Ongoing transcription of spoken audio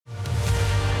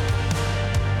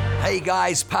Hey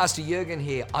guys, Pastor Jurgen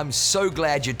here. I'm so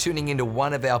glad you're tuning into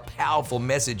one of our powerful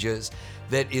messages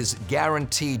that is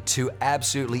guaranteed to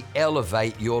absolutely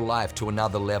elevate your life to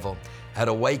another level. At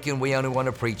Awaken, we only want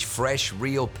to preach fresh,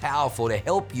 real, powerful to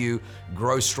help you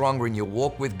grow stronger in your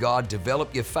walk with God,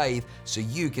 develop your faith so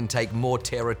you can take more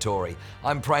territory.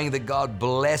 I'm praying that God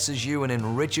blesses you and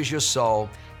enriches your soul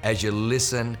as you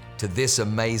listen to this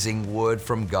amazing word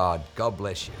from God. God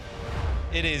bless you.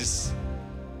 It is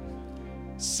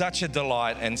such a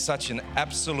delight and such an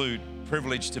absolute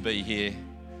privilege to be here.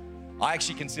 I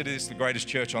actually consider this the greatest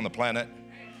church on the planet.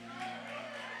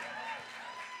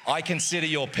 I consider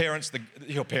your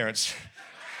spiritual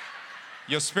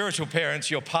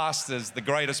parents, your pastors, the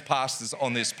greatest pastors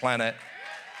on this planet.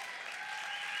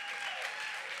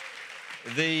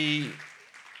 The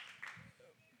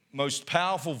most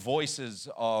powerful voices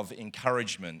of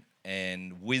encouragement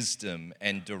and wisdom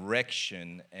and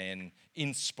direction and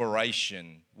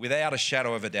inspiration, without a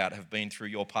shadow of a doubt, have been through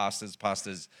your pastors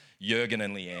Jurgen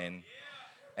and Leanne.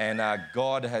 And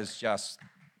God has just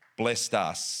blessed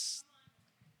us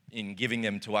in giving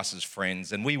them to us as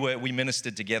friends. And we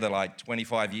ministered together like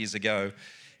 25 years ago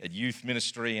at youth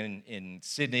ministry in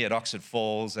Sydney at Oxford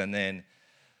Falls. And then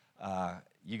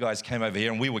you guys came over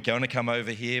here, and we were going to come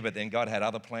over here, but then God had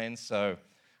other plans. So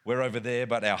we're over there,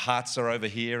 but our hearts are over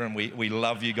here, and we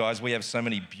love you guys. We have so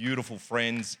many beautiful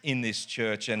friends in this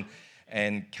church, and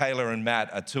Kayla and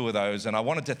Matt are two of those. And I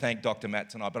wanted to thank Dr. Matt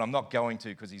tonight, but I'm not going to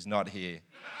because he's not here.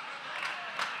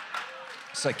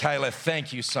 So Kayla,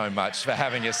 thank you so much for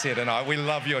having us here tonight. We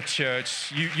love your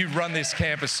church. You run this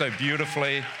campus so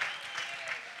beautifully.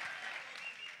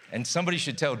 And somebody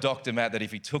should tell Dr. Matt that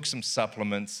if he took some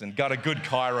supplements and got a good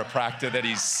chiropractor, that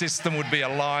his system would be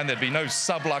aligned, there'd be no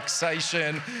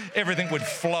subluxation, everything would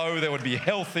flow, there would be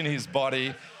health in his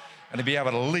body, and he'd be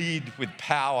able to lead with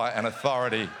power and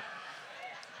authority.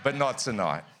 But not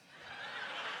tonight.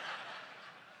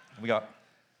 We got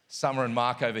Summer and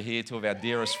Mark over here, two of our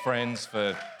dearest friends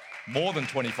for more than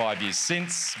 25 years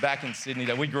since, back in Sydney.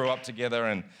 That we grew up together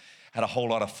and had a whole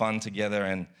lot of fun together.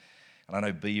 And I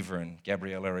know Beaver and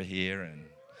Gabriella are here, and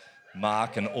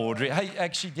Mark and Audrey. Hey,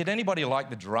 actually, did anybody like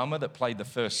the drummer that played the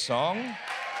first song?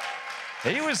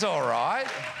 He was all right.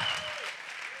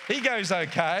 He goes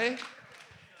okay.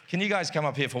 Can you guys come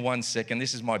up here for 1 second?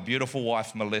 This is my beautiful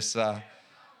wife, Melissa,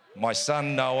 my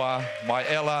son, Noah, my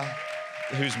Ella,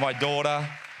 who's my daughter.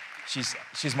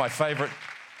 She's my favorite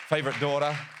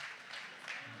daughter.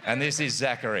 And this is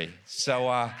Zachary.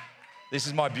 So this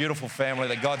is my beautiful family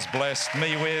that God's blessed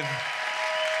me with.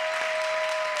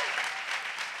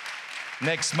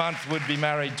 Next month, we'd be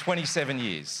married 27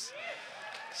 years.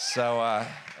 So,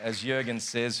 as Jurgen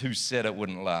says, who said it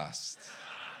wouldn't last?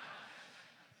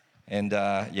 And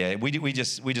we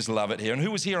just love it here. And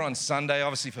who was here on Sunday?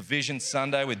 Obviously for Vision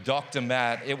Sunday with Dr.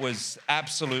 Matt. It was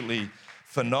absolutely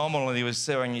phenomenal. And he was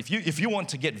saying, if you want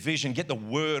to get vision, get the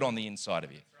word on the inside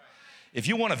of you. If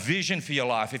you want a vision for your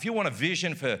life, if you want a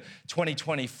vision for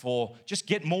 2024, just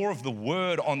get more of the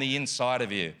word on the inside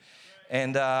of you.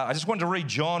 And I just wanted to read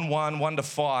John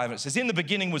 1:1-5. It says, in the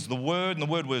beginning was the Word, and the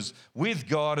Word was with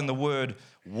God, and the Word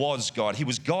was God. He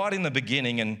was God in the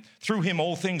beginning, and through him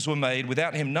all things were made.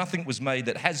 Without him nothing was made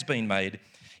that has been made.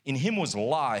 In him was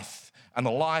life, and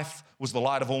the life was the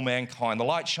light of all mankind. The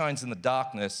light shines in the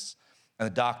darkness, and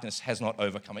the darkness has not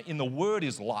overcome it. In the Word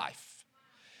is life.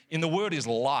 In the Word is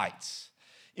light.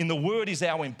 In the Word is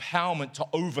our empowerment to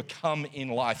overcome in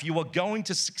life. You are going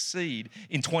to succeed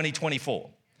in 2024.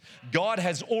 God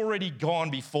has already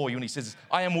gone before you, and he says,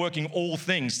 I am working all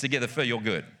things together for your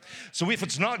good. So if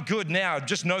it's not good now,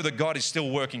 just know that God is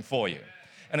still working for you.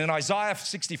 And in Isaiah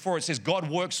 64, it says, God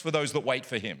works for those that wait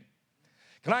for him.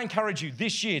 Can I encourage you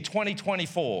this year,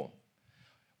 2024,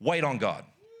 wait on God.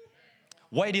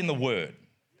 Wait in the Word.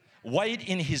 Wait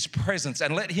in his presence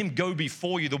and let him go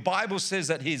before you. The Bible says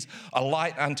that he's a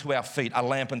light unto our feet, a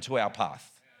lamp unto our path.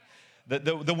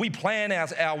 That we plan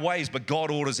our ways, but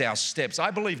God orders our steps.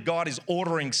 I believe God is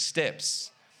ordering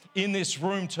steps in this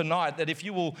room tonight, that if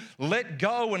you will let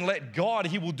go and let God,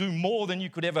 he will do more than you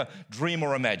could ever dream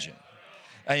or imagine.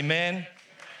 Amen.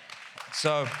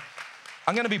 So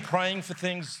I'm going to be praying for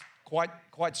things quite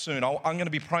soon. I'm going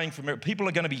to be praying for miracles. People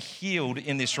are going to be healed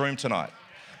in this room tonight.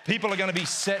 People are going to be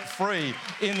set free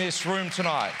in this room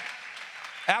tonight.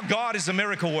 Our God is a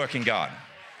miracle working God.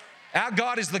 Our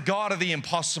God is the God of the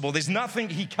impossible. There's nothing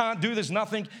he can't do. There's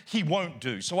nothing he won't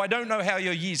do. So I don't know how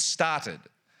your year started,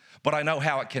 but I know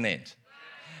how it can end.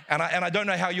 And I don't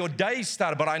know how your day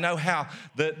started, but I know how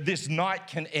this night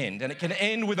can end. And it can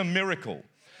end with a miracle.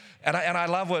 And I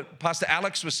love what Pastor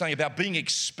Alex was saying about being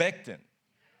expectant.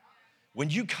 When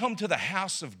you come to the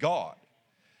house of God,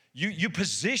 You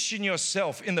position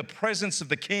yourself in the presence of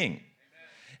the King,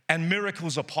 and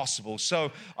miracles are possible.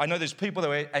 So I know there's people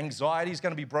that anxiety is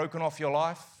going to be broken off your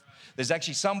life. There's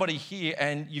actually somebody here,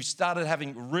 and you've started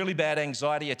having really bad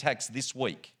anxiety attacks this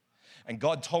week. And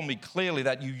God told me clearly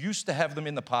that you used to have them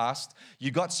in the past. You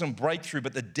got some breakthrough,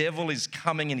 but the devil is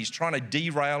coming and he's trying to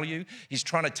derail you. He's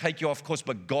trying to take you off course,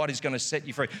 but God is going to set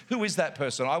you free. Who is that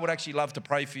person? I would actually love to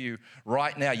pray for you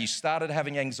right now. You started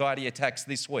having anxiety attacks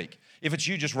this week. If it's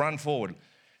you, just run forward.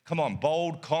 Come on,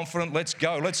 bold, confident, let's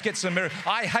go. Let's get some miracles.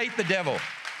 I hate the devil.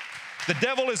 The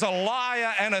devil is a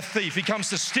liar and a thief. He comes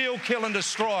to steal, kill, and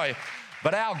destroy.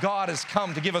 But our God has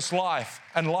come to give us life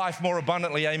and life more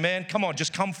abundantly. Amen. Come on,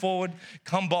 just come forward,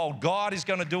 come bold. God is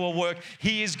going to do a work.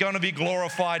 He is going to be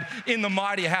glorified in the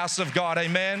mighty house of God.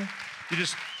 Amen. You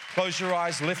just close your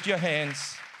eyes, lift your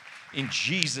hands. In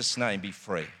Jesus' name, be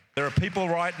free. There are people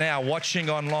right now watching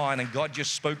online, and God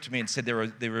just spoke to me and said there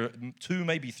are 2,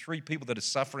 maybe 3 people that are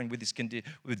suffering with this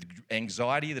with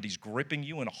anxiety that is gripping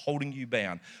you and holding you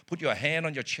bound. Put your hand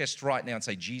on your chest right now and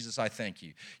say, Jesus, I thank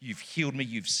you. You've healed me.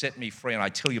 You've set me free. And I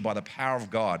tell you, by the power of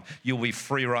God, you'll be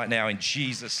free right now in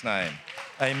Jesus' name.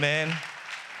 Amen.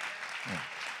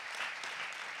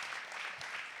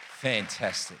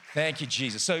 Fantastic. Thank you,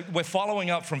 Jesus. So we're following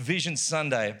up from Vision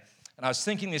Sunday, and I was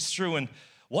thinking this through, and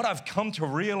what I've come to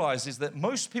realize is that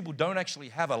most people don't actually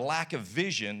have a lack of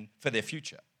vision for their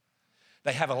future.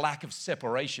 They have a lack of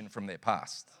separation from their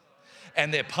past.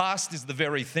 And their past is the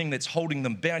very thing that's holding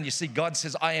them bound. You see, God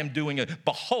says,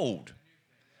 behold,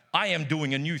 I am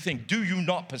doing a new thing. Do you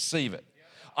not perceive it?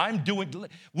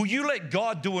 Will you let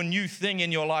God do a new thing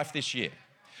in your life this year?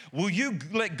 Will you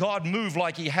let God move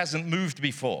like he hasn't moved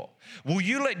before? Will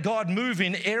you let God move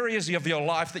in areas of your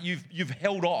life that you've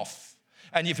held off?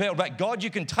 And you've held back. God, you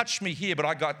can touch me here, but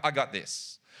I got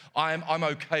this. I'm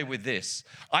okay with this.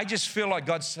 I just feel like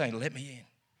God's saying, let me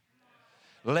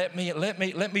in.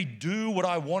 Let me do what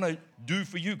I want to do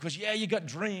for you. Because you got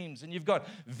dreams and you've got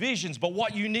visions, but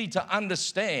what you need to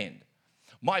understand,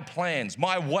 my plans,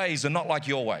 my ways are not like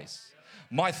your ways.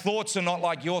 My thoughts are not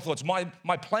like your thoughts. My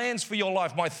plans for your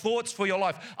life, my thoughts for your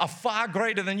life are far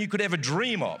greater than you could ever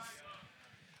dream of.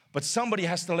 But somebody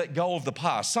has to let go of the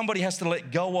past. Somebody has to let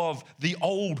go of the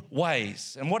old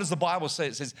ways. And what does the Bible say?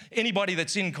 It says, anybody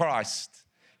that's in Christ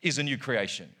is a new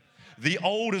creation. The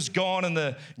old is gone and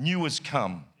the new has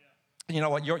come. And you know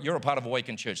what? You're a part of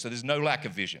Awaken Church, so there's no lack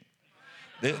of vision.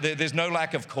 There's no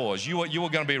lack of cause. You are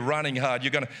going to be running hard.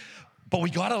 But we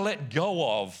got to let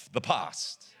go of the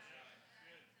past.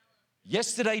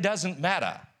 Yesterday doesn't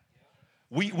matter.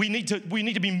 We need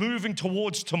to be moving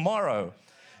towards tomorrow.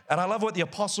 And I love what the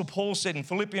Apostle Paul said in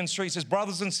Philippians 3. He says,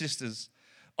 brothers and sisters,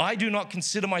 I do not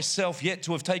consider myself yet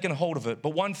to have taken hold of it,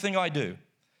 but one thing I do,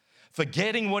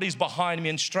 forgetting what is behind me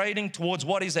and straining towards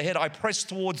what is ahead, I press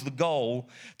towards the goal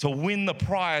to win the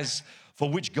prize for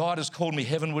which God has called me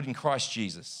heavenward in Christ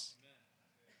Jesus.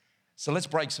 So let's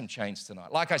break some chains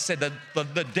tonight. Like I said,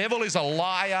 the devil is a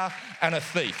liar and a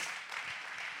thief.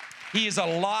 He is a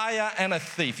liar and a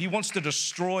thief. He wants to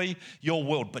destroy your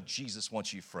world, but Jesus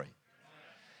wants you free.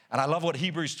 And I love what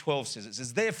Hebrews 12 says. It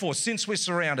says, therefore, since we're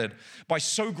surrounded by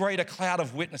so great a cloud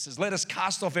of witnesses, let us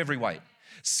cast off every weight,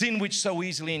 sin which so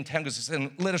easily entangles us,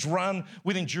 and let us run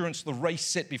with endurance the race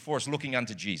set before us, looking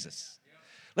unto Jesus.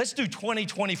 Let's do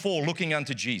 2024 looking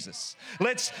unto Jesus.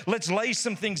 Let's lay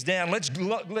some things down. Let's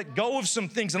let go of some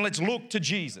things and let's look to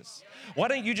Jesus. Why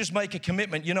don't you just make a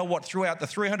commitment? You know what? Throughout the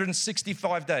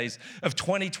 365 days of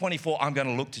 2024, I'm going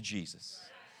to look to Jesus.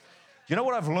 You know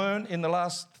what I've learned in the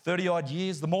last 30-odd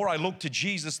years? The more I look to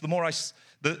Jesus, the more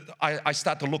I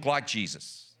start to look like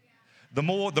Jesus. The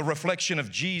more the reflection of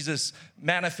Jesus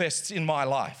manifests in my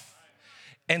life.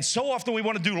 And so often we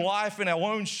want to do life in our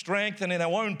own strength and in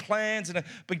our own plans.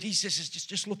 But he says,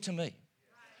 just look to me.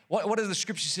 What does the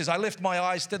scripture says? I lift my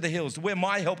eyes to the hills, where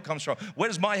my help comes from. Where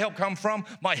does my help come from?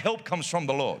 My help comes from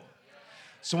the Lord.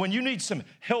 So when you need some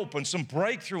help and some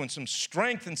breakthrough and some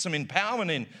strength and some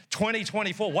empowerment in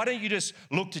 2024, why don't you just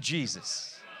look to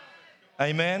Jesus?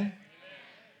 Amen?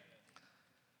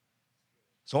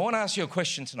 So I want to ask you a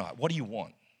question tonight. What do you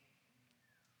want?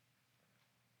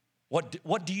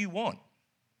 What do you want?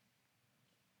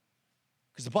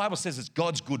 Because the Bible says it's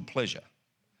God's good pleasure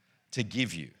to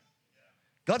give you.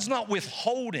 God's not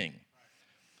withholding.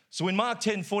 So in Mark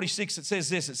 10:46, it says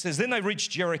this. It says, then they reached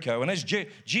Jericho, and as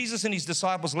Jesus and his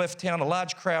disciples left town, a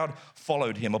large crowd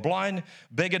followed him. A blind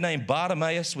beggar named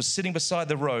Bartimaeus was sitting beside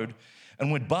the road. And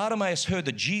when Bartimaeus heard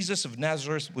that Jesus of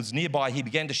Nazareth was nearby, he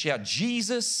began to shout,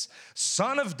 Jesus,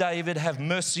 Son of David, have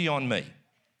mercy on me.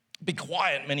 Be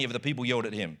quiet, many of the people yelled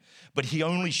at him. But he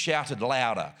only shouted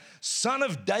louder, Son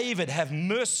of David, have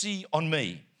mercy on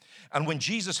me. And when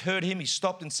Jesus heard him, he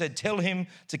stopped and said, "Tell him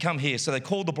to come here." So they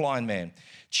called the blind man.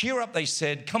 "Cheer up," they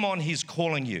said. "Come on, he's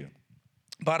calling you."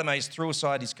 Bartimaeus threw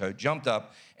aside his coat, jumped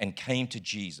up, and came to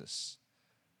Jesus.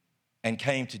 He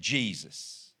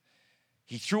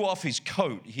threw off his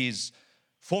coat, his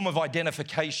form of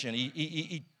identification.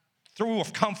 He threw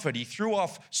off comfort. He threw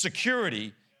off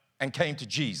security and came to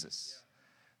Jesus.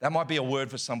 That might be a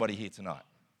word for somebody here tonight.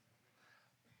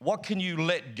 What can you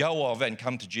let go of and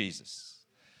come to Jesus?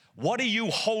 What are you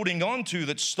holding on to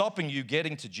that's stopping you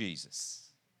getting to Jesus?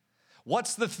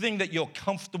 What's the thing that you're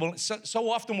comfortable? So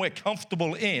often we're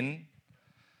comfortable in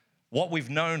what we've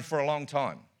known for a long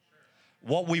time,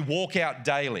 what we walk out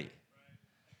daily.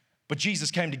 But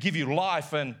Jesus came to give you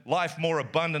life and life more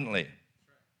abundantly.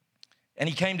 And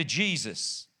he came to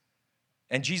Jesus,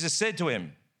 and Jesus said to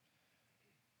him,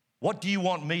 "What do you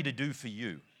want me to do for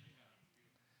you?"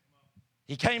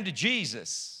 He came to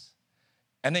Jesus,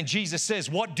 and then Jesus says,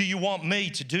 "What do you want me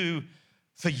to do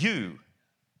for you?"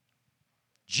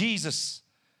 Jesus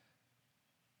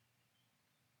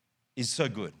is so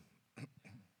good.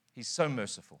 He's so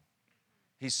merciful.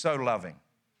 He's so loving.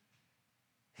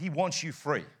 He wants you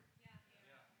free.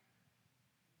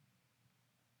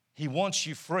 He wants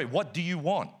you free. What do you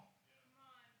want?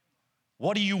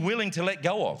 What are you willing to let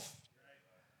go of?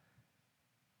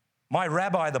 "My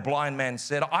rabbi," the blind man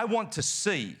said, "I want to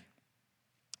see."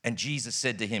 And Jesus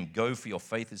said to him, "Go, for your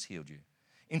faith has healed you."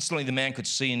 Instantly the man could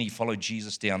see, and he followed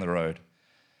Jesus down the road.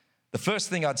 The first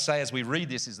thing I'd say as we read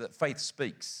this is that faith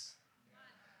speaks.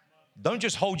 Don't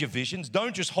just hold your visions.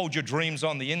 Don't just hold your dreams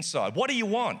on the inside. What do you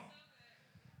want?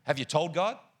 Have you told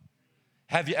God?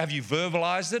 Have you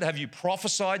verbalized it? Have you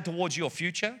prophesied towards your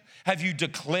future? Have you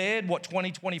declared what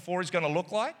 2024 is going to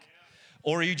look like?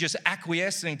 Or are you just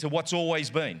acquiescing to what's always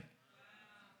been?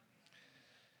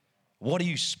 What are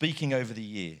you speaking over the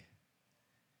year?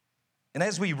 And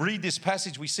as we read this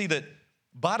passage, we see that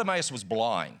Bartimaeus was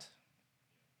blind.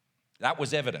 That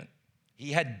was evident.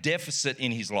 He had deficit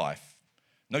in his life.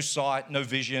 No sight, no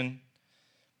vision.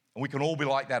 And we can all be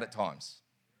like that at times.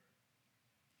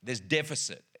 There's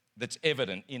deficit that's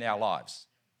evident in our lives.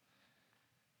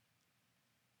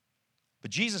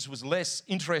 But Jesus was less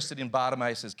interested in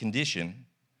Bartimaeus' condition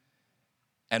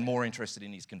and more interested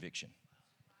in his conviction.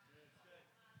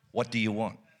 What do you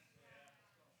want?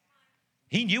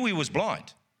 He knew he was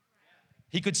blind.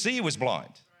 He could see he was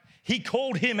blind. He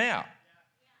called him out.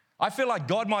 I feel like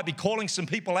God might be calling some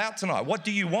people out tonight. What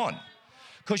do you want?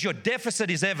 Because your deficit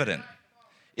is evident.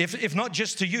 If not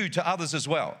just to you, to others as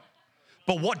well.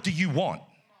 But what do you want?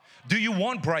 Do you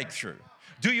want breakthrough?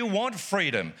 Do you want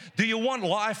freedom? Do you want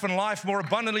life and life more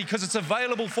abundantly? Because it's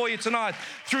available for you tonight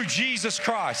through Jesus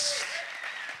Christ.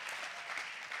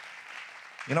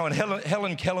 You know, and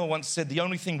Helen Keller once said, the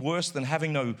only thing worse than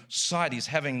having no sight is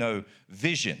having no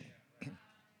vision.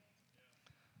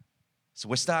 So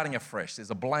we're starting afresh.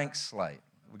 There's a blank slate.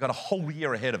 We've got a whole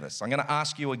year ahead of us. I'm going to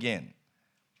ask you again,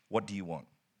 what do you want?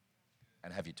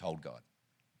 And have you told God?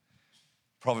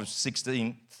 Proverbs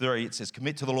 16:3, it says,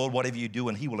 commit to the Lord whatever you do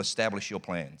and he will establish your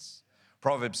plans.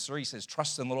 Proverbs 3 says,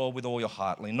 trust in the Lord with all your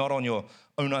heart, lean not on your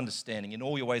own understanding. In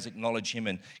all your ways acknowledge him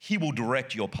and he will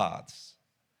direct your paths.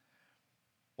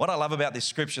 What I love about this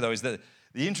scripture though is that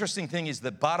the interesting thing is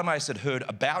that Bartimaeus had heard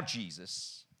about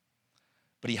Jesus,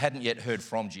 but he hadn't yet heard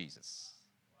from Jesus.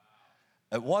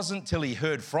 It wasn't till he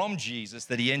heard from Jesus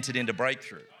that he entered into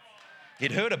breakthrough.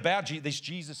 He'd heard about this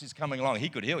Jesus is coming along. He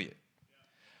could heal you.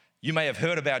 You may have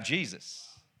heard about Jesus,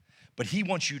 but he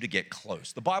wants you to get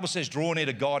close. The Bible says, draw near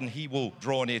to God and he will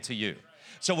draw near to you.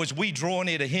 So as we draw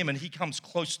near to him and he comes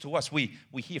close to us, we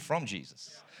hear from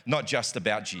Jesus, not just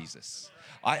about Jesus.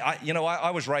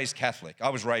 I was raised Catholic. I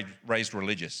was raised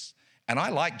religious, and I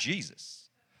liked Jesus.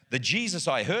 The Jesus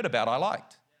I heard about, I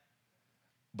liked.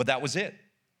 But that was it.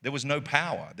 There was no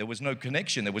power. There was no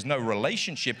connection. There was no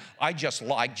relationship. I just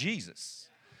liked Jesus.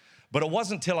 But it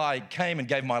wasn't until I came and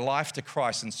gave my life to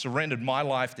Christ and surrendered my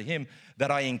life to him that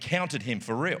I encountered him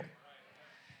for real.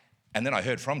 And then I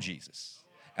heard from Jesus,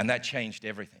 and that changed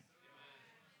everything.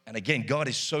 And again, God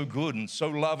is so good and so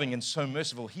loving and so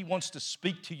merciful. He wants to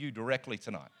speak to you directly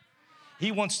tonight.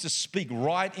 He wants to speak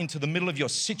right into the middle of your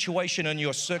situation and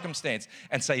your circumstance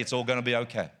and say, it's all going to be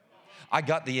okay. I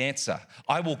got the answer.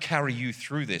 I will carry you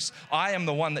through this. I am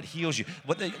the one that heals you.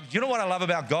 You know what I love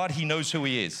about God? He knows who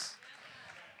he is.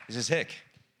 He says, heck,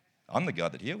 I'm the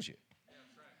God that heals you.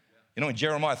 You know, in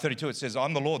Jeremiah 32, it says,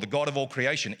 I'm the Lord, the God of all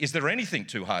creation. Is there anything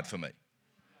too hard for me?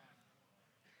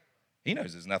 He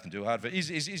knows there's nothing too hard for him.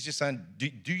 He's just saying,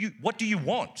 what do you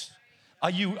want?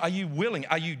 Are you willing?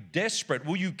 Are you desperate?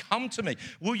 Will you come to me?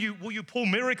 Will you pull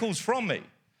miracles from me?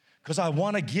 because I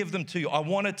want to give them to you. I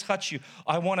want to touch you.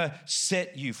 I want to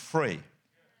set you free.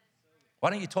 Why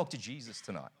don't you talk to Jesus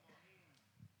tonight?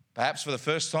 Perhaps for the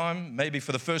first time, maybe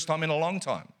for the first time in a long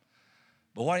time.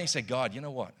 But why don't you say, God, you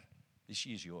know what? This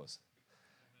year's yours.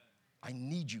 I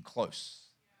need you close.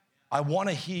 I want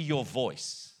to hear your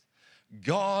voice.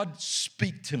 God,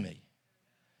 speak to me.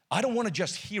 I don't want to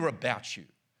just hear about you.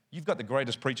 You've got the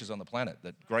greatest preachers on the planet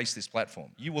that grace this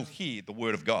platform. You will hear the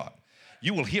word of God.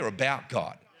 You will hear about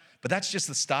God. But that's just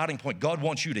the starting point. God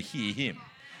wants you to hear him.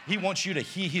 He wants you to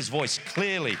hear his voice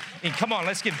clearly. And come on,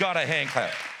 let's give God a hand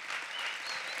clap.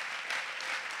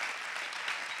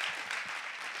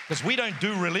 Because we don't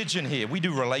do religion here. We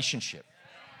do relationship.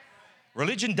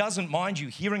 Religion doesn't mind you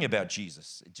hearing about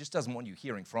Jesus. It just doesn't want you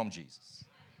hearing from Jesus.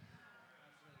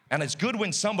 And it's good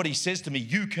when somebody says to me,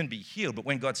 you can be healed. But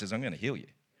when God says, I'm going to heal you,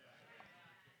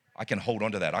 I can hold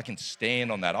on to that. I can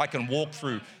stand on that. I can walk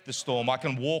through the storm. I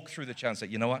can walk through the challenge and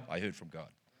say, you know what? I heard from God.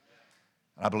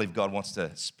 And I believe God wants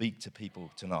to speak to people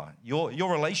tonight.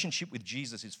 Your relationship with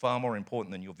Jesus is far more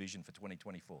important than your vision for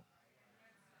 2024.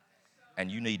 And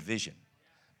you need vision.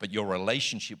 But your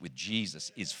relationship with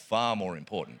Jesus is far more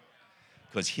important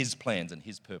because his plans and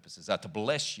his purposes are to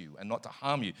bless you and not to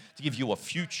harm you, to give you a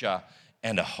future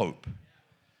and a hope.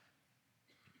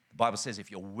 The Bible says if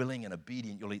you're willing and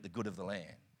obedient, you'll eat the good of the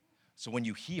land. So when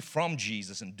you hear from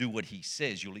Jesus and do what he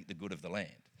says, you'll eat the good of the land.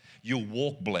 You'll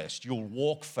walk blessed. You'll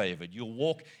walk favored. You'll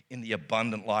walk in the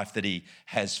abundant life that he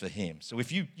has for him. So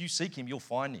if you seek him, you'll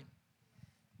find him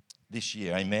this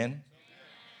year. Amen?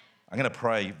 I'm going to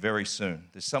pray very soon.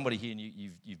 There's somebody here and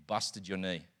you've busted your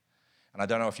knee. And I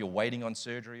don't know if you're waiting on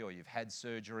surgery or you've had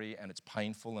surgery and it's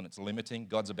painful and it's limiting.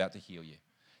 God's about to heal you.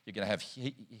 You're going to have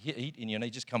heat in your knee.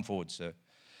 Just come forward, sir.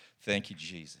 Thank you,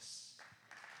 Jesus.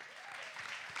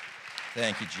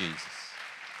 Thank you, Jesus.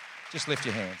 Just lift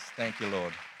your hands. Thank you,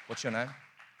 Lord. What's your name?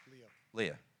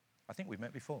 Leah. I think we've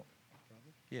met before.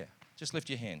 Probably. Yeah. Just lift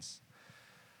your hands.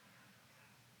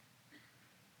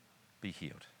 Be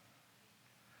healed.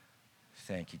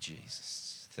 Thank you,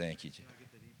 Jesus. Thank you, Jesus.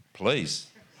 Please.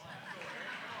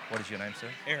 What is your name, sir?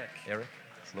 Eric. Eric.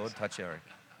 Lord, touch Eric.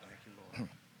 Thank you, Lord.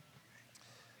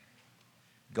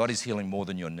 God is healing more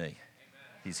than your knee.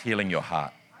 He's healing your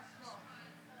heart.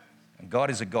 And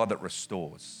God is a God that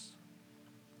restores.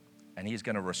 And he's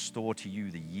going to restore to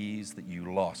you the years that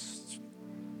you lost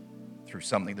through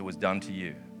something that was done to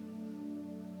you.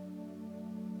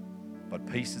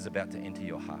 But peace is about to enter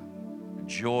your heart.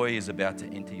 Joy is about to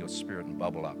enter your spirit and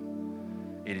bubble up.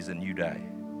 It is a new day.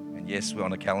 And yes, we're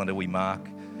on a calendar, we mark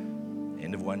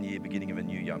end of one year, beginning of a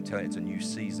new year. I'm telling you, it's a new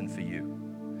season for you.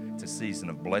 It's a season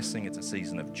of blessing, it's a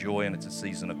season of joy, and it's a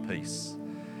season of peace.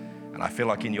 And I feel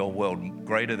like in your world,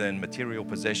 greater than material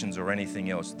possessions or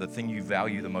anything else, the thing you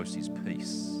value the most is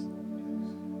peace.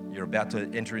 You're about to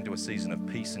enter into a season of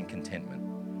peace and contentment.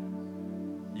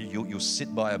 You'll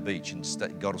sit by a beach and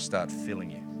God will start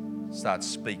filling you, start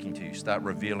speaking to you, start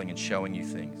revealing and showing you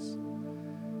things.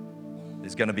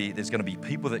 There's going to be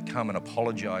people that come and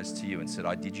apologize to you and said,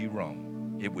 I did you wrong.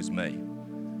 It was me.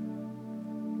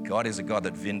 God is a God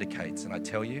that vindicates. And I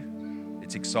tell you,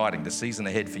 it's exciting. The season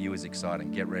ahead for you is exciting.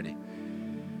 Get ready.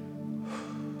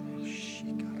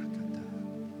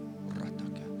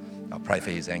 I'll pray for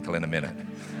his ankle in a minute.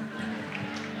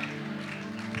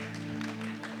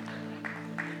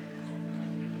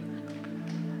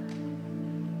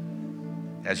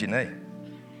 How's your knee?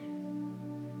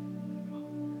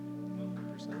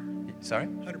 100%. Sorry?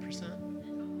 100%.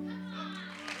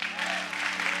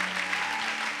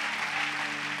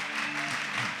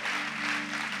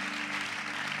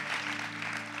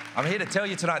 I'm here to tell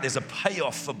you tonight there's a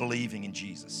payoff for believing in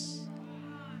Jesus.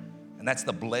 And that's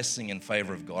the blessing and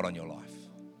favor of God on your life.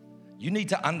 You need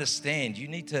to understand, you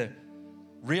need to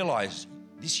realize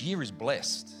this year is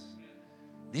blessed.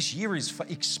 This year is,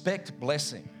 expect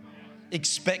blessing.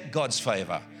 Expect God's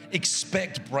favor.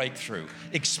 Expect breakthrough.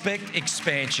 Expect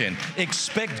expansion.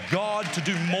 Expect God to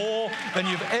do more than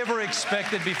you've ever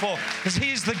expected before. Because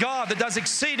he's the God that does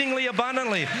exceedingly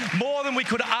abundantly, more than we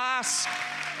could ask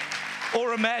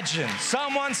or imagine.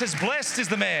 Psalm 1 says, blessed is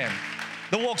the man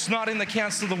that walks not in the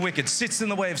counsel of the wicked, sits in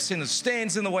the way of sinners,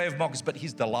 stands in the way of mockers, but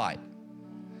his delight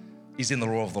is in the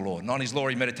law of the Lord. And on his law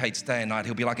he meditates day and night.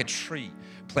 He'll be like a tree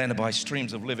planted by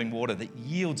streams of living water that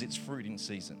yields its fruit in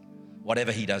season.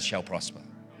 Whatever he does shall prosper.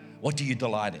 What do you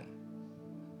delight in?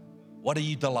 What are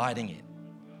you delighting in?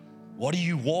 What are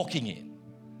you walking in?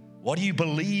 What are you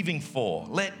believing for?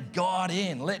 Let God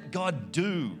in. Let God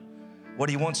do what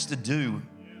he wants to do.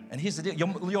 And here's the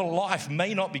deal. Your life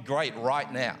may not be great right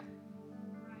now.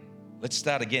 Let's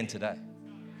start again today.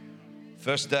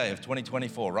 First day of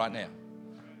 2024, right now.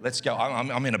 Let's go.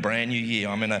 I'm in a brand new year.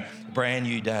 I'm in a brand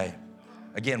new day.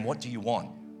 Again, what do you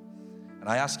want? And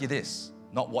I ask you this,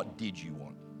 not what did you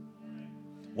want?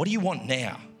 What do you want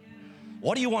now?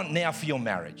 What do you want now for your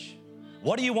marriage?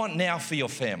 What do you want now for your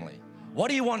family? What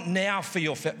do you want now for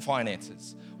your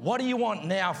finances? What do you want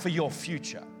now for your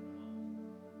future?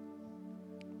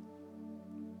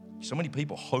 So many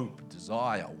people hope,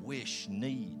 desire, wish,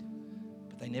 need,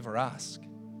 but they never ask.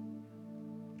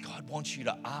 God wants you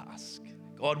to ask.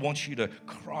 God wants you to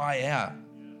cry out.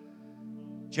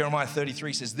 Jeremiah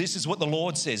 33 says, this is what the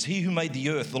Lord says, he who made the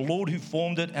earth, the Lord who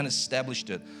formed it and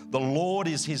established it. The Lord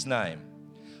is his name.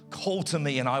 Call to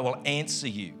me and I will answer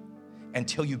you and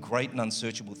tell you great and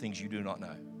unsearchable things you do not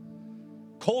know.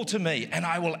 Call to me and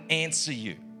I will answer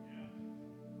you.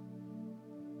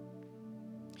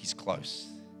 He's close.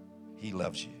 He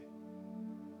loves you.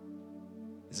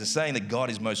 There's a saying that God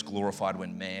is most glorified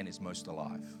when man is most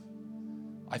alive.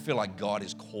 I feel like God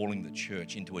is calling the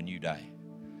church into a new day.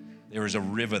 There is a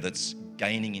river that's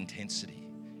gaining intensity,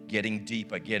 getting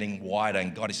deeper, getting wider,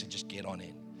 and God has said, just get on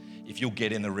in. If you'll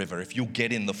get in the river, if you'll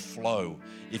get in the flow,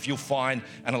 if you'll find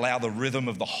and allow the rhythm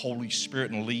of the Holy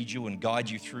Spirit and lead you and guide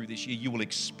you through this year, you will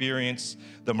experience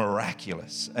the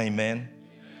miraculous. Amen.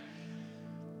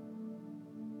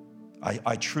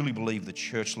 I truly believe the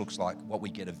church looks like what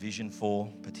we get a vision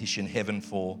for, petition heaven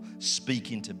for,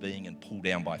 speak into being, and pull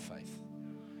down by faith.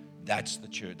 That's the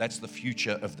church. That's the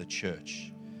future of the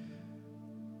church.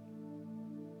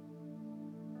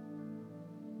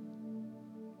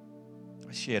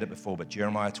 I shared it before, but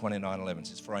Jeremiah 29:11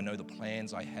 says, for I know the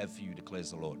plans I have for you,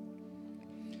 declares the Lord.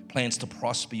 Plans to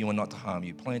prosper you and not to harm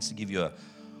you. Plans to give you a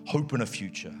hope and a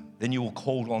future. Then you will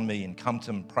call on me and come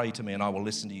to and pray to me, and I will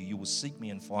listen to you. You will seek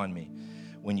me and find me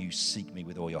when you seek me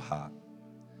with all your heart.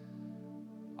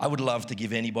 I would love to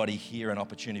give anybody here an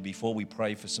opportunity before we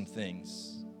pray for some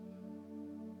things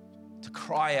to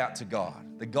cry out to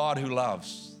God, the God who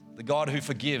loves, the God who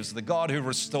forgives, the God who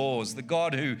restores, the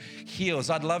God who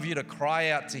heals. I'd love you to cry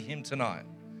out to him tonight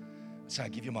and say, I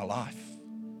give you my life.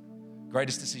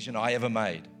 Greatest decision I ever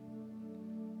made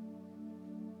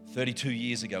 32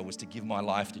 years ago was to give my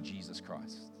life to Jesus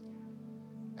Christ.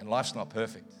 And life's not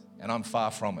perfect, and I'm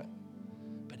far from it.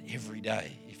 But every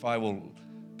day, if I will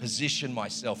position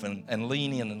myself and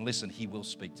lean in and listen, he will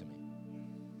speak to me.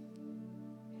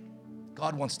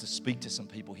 God wants to speak to some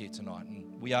people here tonight, and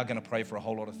we are going to pray for a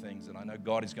whole lot of things, and I know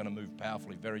God is going to move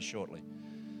powerfully very shortly.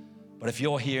 But if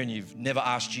you're here and you've never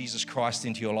asked Jesus Christ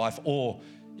into your life, or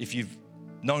if you've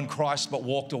known Christ but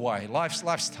walked away,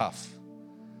 life's tough.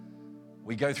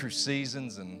 We go through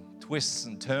seasons and twists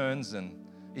and turns, and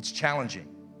it's challenging.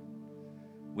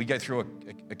 We go through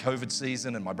a COVID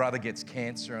season, and my brother gets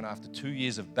cancer, and after 2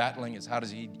 years of battling as hard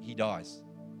as he dies.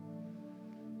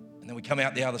 And then we come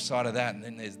out the other side of that, and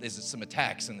then there's some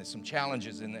attacks and there's some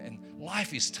challenges, and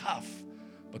life is tough,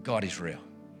 but God is real.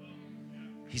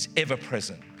 He's ever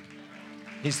present.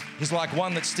 He's like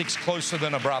one that sticks closer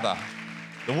than a brother.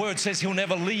 The word says he'll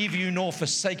never leave you nor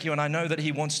forsake you, and I know that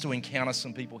he wants to encounter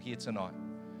some people here tonight.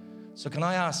 So can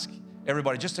I ask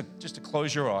everybody just to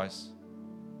close your eyes?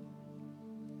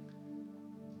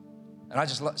 And I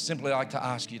just simply like to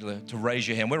ask you to raise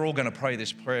your hand. We're all going to pray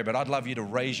this prayer, but I'd love you to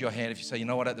raise your hand if you say, you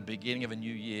know what, at the beginning of a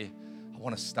new year, I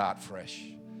want to start fresh.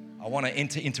 I want to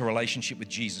enter into a relationship with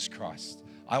Jesus Christ.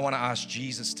 I want to ask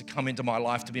Jesus to come into my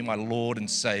life to be my Lord and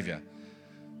Savior.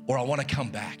 Or I want to come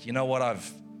back. You know what,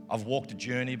 I've walked a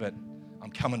journey, but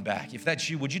I'm coming back. If that's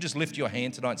you, would you just lift your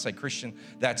hand tonight and say, Christian,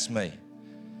 that's me.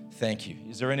 Thank you.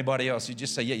 Is there anybody else? You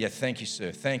just say, yeah, thank you,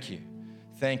 sir. Thank you.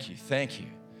 Thank you. Thank you.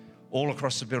 All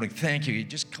across the building, thank you. You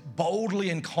just boldly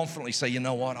and confidently say, you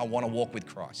know what? I want to walk with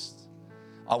Christ.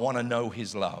 I want to know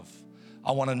his love.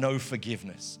 I want to know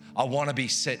forgiveness. I want to be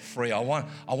set free. I want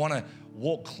to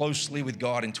walk closely with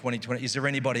God in 2020. Is there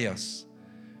anybody else?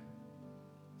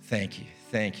 Thank you.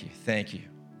 Thank you. Thank you.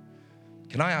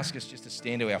 Can I ask us just to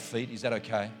stand to our feet? Is that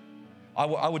okay?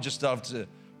 I would just love to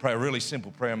pray a really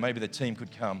simple prayer. Maybe the team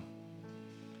could come.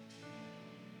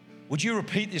 Would you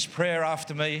repeat this prayer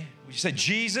after me? Would you say,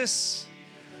 Jesus,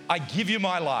 I give you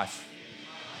my life.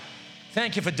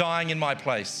 Thank you for dying in my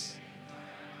place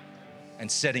and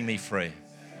setting me free.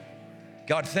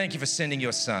 God, thank you for sending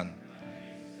your son.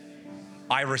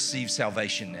 I receive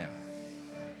salvation now.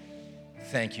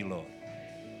 Thank you, Lord.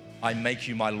 I make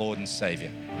you my Lord and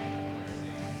Savior.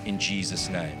 In Jesus'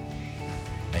 name,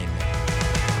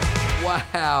 amen.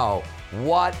 Wow,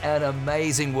 what an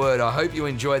amazing word. I hope you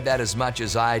enjoyed that as much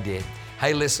as I did.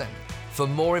 Hey, listen, for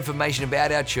more information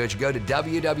about our church, go to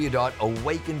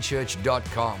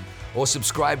www.awakenchurch.com. or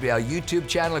subscribe to our YouTube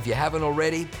channel if you haven't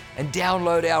already, and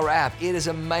download our app. It is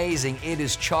amazing. It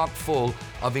is chock full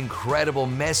of incredible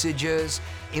messages,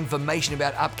 information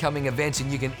about upcoming events,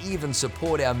 and you can even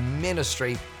support our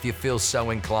ministry if you feel so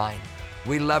inclined.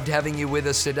 We loved having you with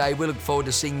us today. We look forward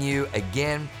to seeing you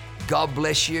again. God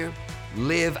bless you.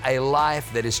 Live a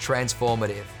life that is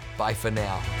transformative. Bye for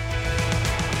now.